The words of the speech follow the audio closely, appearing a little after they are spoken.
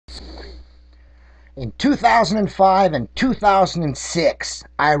In 2005 and 2006,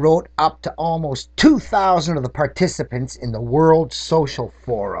 I wrote up to almost 2,000 of the participants in the World Social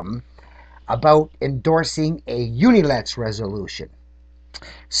Forum about endorsing a UNILETS resolution.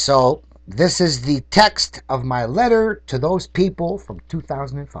 So, this is the text of my letter to those people from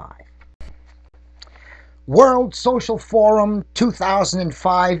 2005. World Social Forum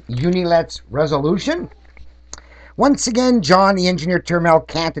 2005 UNILETS resolution. Once again, John the Engineer Turmel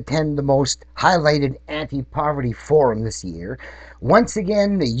can't attend the most highlighted anti-poverty forum this year. Once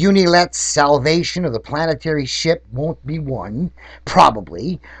again, the UNILETS salvation of the planetary ship won't be won,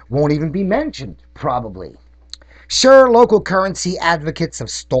 probably. Won't even be mentioned, probably. Sure, local currency advocates have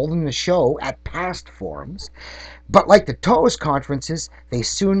stolen the show at past forums, but like the TOES conferences, they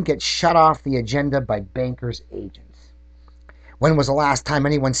soon get shut off the agenda by bankers' agents. When was the last time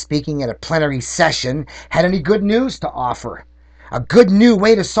anyone speaking at a plenary session had any good news to offer? A good new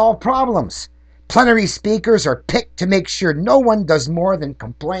way to solve problems. Plenary speakers are picked to make sure no one does more than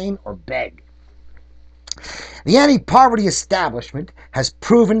complain or beg. The anti-poverty establishment has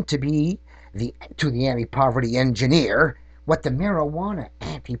proven to be, to the anti-poverty engineer, what the marijuana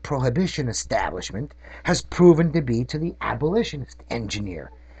anti-prohibition establishment has proven to be to the abolitionist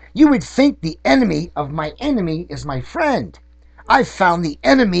engineer. You would think the enemy of my enemy is my friend. I've found the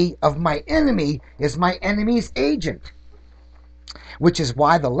enemy of my enemy is my enemy's agent. Which is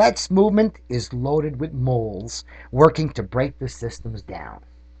why the Let's movement is loaded with moles working to break the systems down.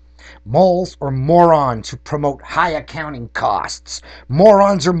 Moles or morons who promote high accounting costs.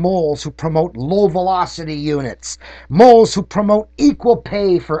 Morons or moles who promote low velocity units. Moles who promote equal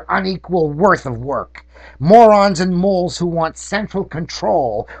pay for unequal worth of work. Morons and moles who want central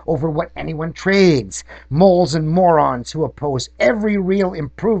control over what anyone trades. Moles and morons who oppose every real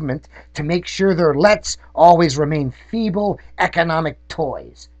improvement to make sure their lets always remain feeble economic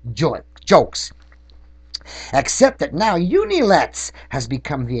toys. Jokes. Except that now UNILETS has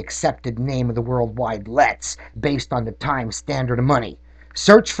become the accepted name of the worldwide lets based on the time standard of money.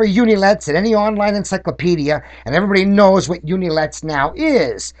 Search for UNILETS at any online encyclopedia and everybody knows what UNILETS now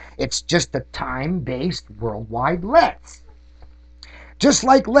is. It's just a time-based worldwide lets. Just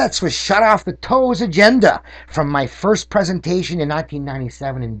like Let's was shut off the TOES agenda from my first presentation in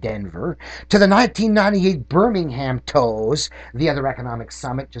 1997 in Denver to the 1998 Birmingham TOES, the other economic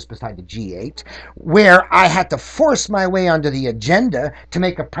summit just beside the G8, where I had to force my way onto the agenda to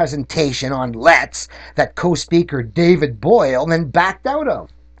make a presentation on Let's that co-speaker David Boyle then backed out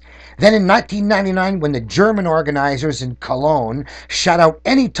of. Then in 1999, when the German organizers in Cologne shut out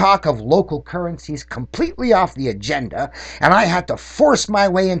any talk of local currencies completely off the agenda, and I had to force my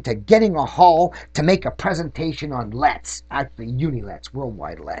way into getting a hall to make a presentation on Let's, actually UNILETS,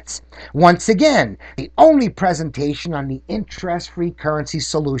 worldwide Let's. Once again, the only presentation on the interest-free currency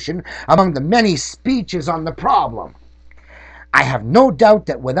solution among the many speeches on the problem. I have no doubt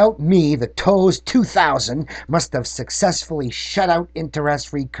that without me, the TOES 2000 must have successfully shut out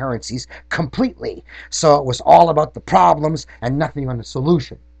interest-free currencies completely, so it was all about the problems and nothing on the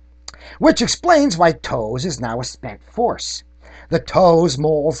solution. Which explains why TOES is now a spent force. The TOES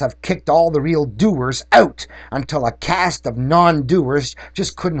moles have kicked all the real doers out until a cast of non-doers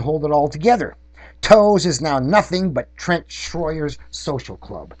just couldn't hold it all together. TOES is now nothing but Trent Schroyer's social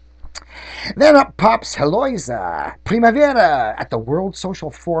club. Then up pops Heloisa Primavera at the World Social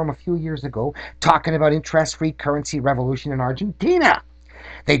Forum a few years ago, talking about interest-free currency revolution in Argentina.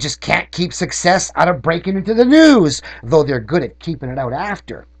 They just can't keep success out of breaking into the news, though they're good at keeping it out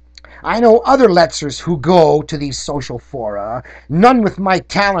after. I know other Letzers who go to these social fora, none with my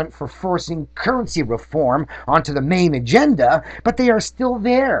talent for forcing currency reform onto the main agenda, but they are still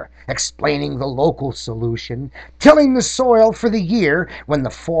there, explaining the local solution, tilling the soil for the year when the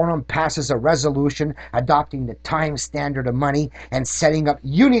forum passes a resolution adopting the time standard of money and setting up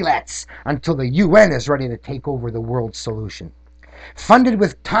UNILETS until the UN is ready to take over the world solution. Funded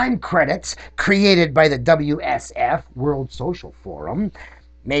with time credits created by the WSF, World Social Forum,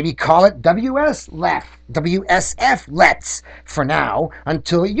 maybe call it WSF Let's for now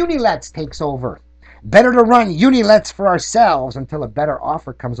until UNILETS takes over. Better to run UNILETS for ourselves until a better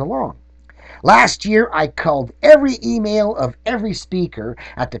offer comes along. Last year, I culled every email of every speaker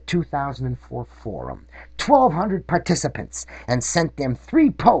at the 2004 forum, 1,200 participants, and sent them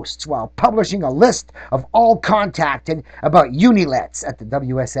 3 posts while publishing a list of all contacted about UNILETS at the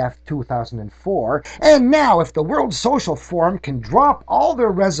WSF 2004. And now, if the World Social Forum can drop all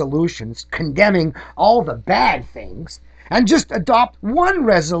their resolutions condemning all the bad things, and just adopt one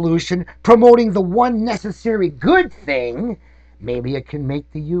resolution promoting the one necessary good thing, maybe it can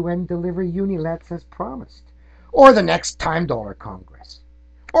make the UN deliver UNILETS as promised. Or the next Time Dollar Congress.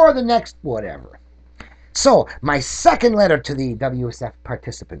 Or the next whatever. So, my second letter to the WSF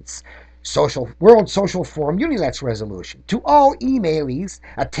participants. World Social Forum UNILETS resolution to all emailees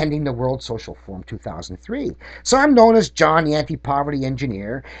attending the World Social Forum 2003. So I'm known as John, the anti-poverty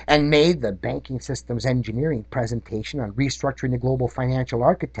engineer, and made the banking systems engineering presentation on restructuring the global financial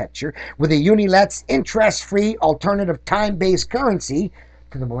architecture with a UNILETS interest-free alternative time-based currency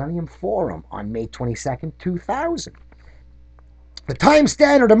to the Millennium Forum on May 22nd, 2000. The time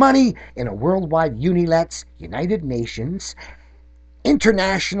standard of money in a worldwide UNILETS, United Nations,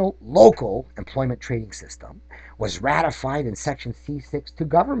 international local employment trading system was ratified in Section C6 to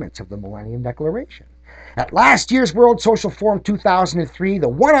governments of the Millennium Declaration. At last year's World Social Forum 2003, the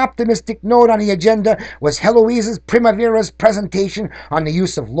one optimistic note on the agenda was Heloise's Primavera's presentation on the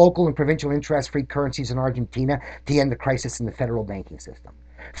use of local and provincial interest-free currencies in Argentina to end the crisis in the federal banking system.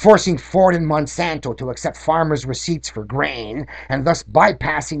 Forcing Ford and Monsanto to accept farmers' receipts for grain and thus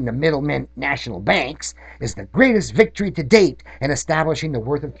bypassing the middlemen national banks is the greatest victory to date in establishing the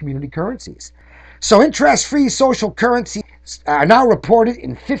worth of community currencies. So interest-free social currencies are now reported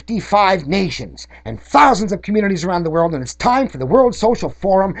in 55 nations and thousands of communities around the world, and it's time for the World Social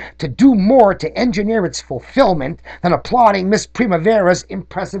Forum to do more to engineer its fulfillment than applauding Miss Primavera's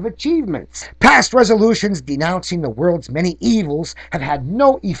impressive achievements. Past resolutions denouncing the world's many evils have had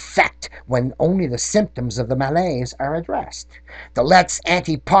no effect when only the symptoms of the malaise are addressed. The Let's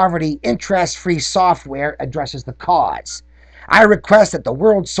anti-poverty interest-free software addresses the cause. I request that the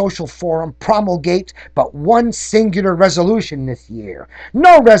World Social Forum promulgate but one singular resolution this year.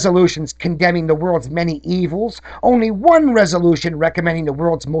 No resolutions condemning the world's many evils, only one resolution recommending the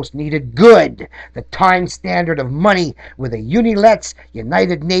world's most needed good, the time standard of money with a UNILETS,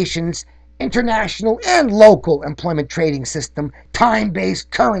 United Nations, international and local employment trading system,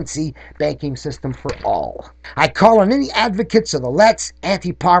 time-based currency banking system for all. I call on any advocates of the Let's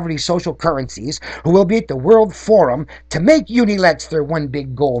anti-poverty social currencies who will be at the World Forum to make UNILETS their one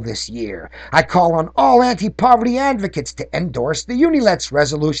big goal this year. I call on all anti-poverty advocates to endorse the UNILETS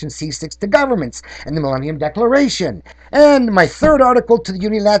Resolution C6 to governments and the Millennium Declaration. And my third article to the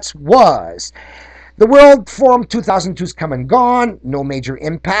UNILETS was: the World Forum 2002's come and gone, no major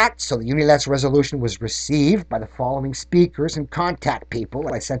impact, so the UNILETS resolution was received by the following speakers and contact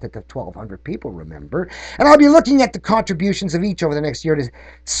people. I sent it to 1,200 people, remember, and I'll be looking at the contributions of each over the next year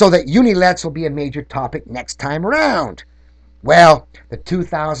so that UNILETS will be a major topic next time around. Well, the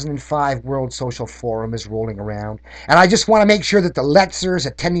 2005 World Social Forum is rolling around, and I just want to make sure that the Letzers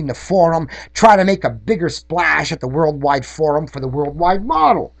attending the forum try to make a bigger splash at the Worldwide Forum for the worldwide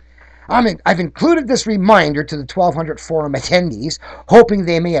model. I've included this reminder to the 1,200 forum attendees, hoping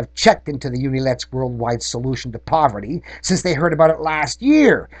they may have checked into the UNILETS worldwide solution to poverty since they heard about it last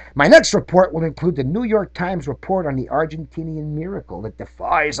year. My next report will include the New York Times report on the Argentinian miracle that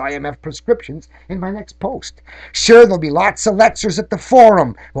defies IMF prescriptions in my next post. Sure, there'll be lots of Letzers at the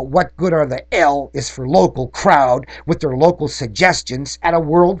forum, but what good are the L is for local crowd with their local suggestions at a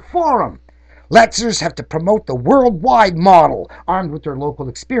world forum? Letzers have to promote the worldwide model, armed with their local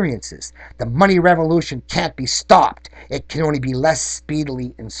experiences. The money revolution can't be stopped. It can only be less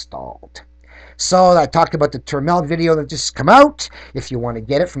speedily installed. So I talked about the Turmel video that just come out. If you want to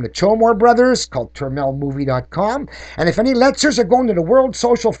get it from the Chomor brothers, called turmelmovie.com. And if any Letzers are going to the World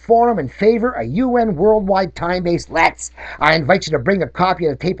Social Forum and favor a UN worldwide time-based Let's, I invite you to bring a copy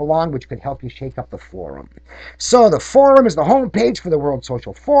of the tape along, which could help you shake up the forum. So the forum is the homepage for the World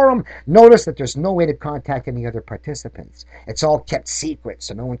Social Forum. Notice that there's no way to contact any other participants. It's all kept secret,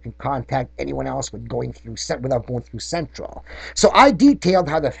 so no one can contact anyone else without going through Central. So I detailed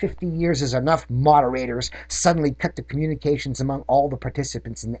how the 50 years is enough moderators suddenly cut the communications among all the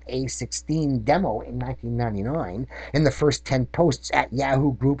participants in the A16 demo in 1999 in the first 10 posts at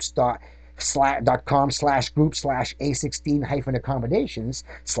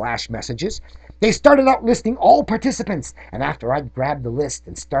yahoo-groups.com/group/A16-accommodations/messages. They started out listing all participants, and after I'd grabbed the list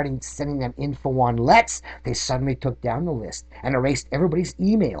and started sending them info on Let's, they suddenly took down the list and erased everybody's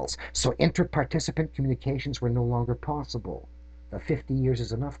emails, so inter-participant communications were no longer possible. The 50 years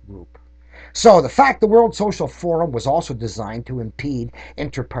is enough group. So the fact the World Social Forum was also designed to impede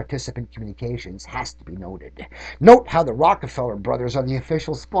inter-participant communications has to be noted. Note how the Rockefeller brothers are the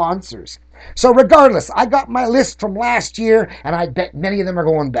official sponsors. So regardless, I got my list from last year, and I bet many of them are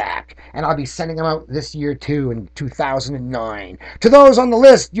going back. And I'll be sending them out this year too, in 2009. To those on the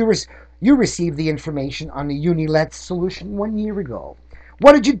list, you received the information on the UNILETS solution 1 year ago.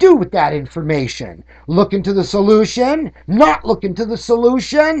 What did you do with that information? Look into the solution? Not look into the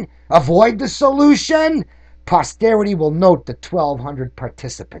solution? Avoid the solution? Posterity will note the 1,200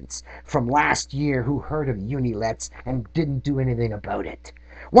 participants from last year who heard of UNILETS and didn't do anything about it.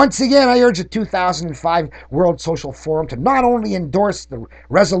 Once again, I urge the 2005 World Social Forum to not only endorse the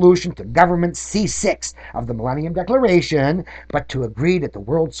resolution to government C6 of the Millennium Declaration, but to agree that the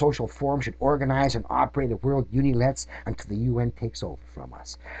World Social Forum should organize and operate the World UNILETS until the UN takes over from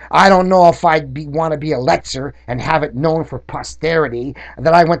us. I don't know if want to be a Letzer and have it known for posterity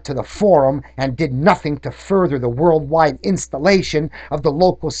that I went to the forum and did nothing to further the worldwide installation of the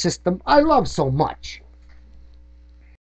local system I love so much.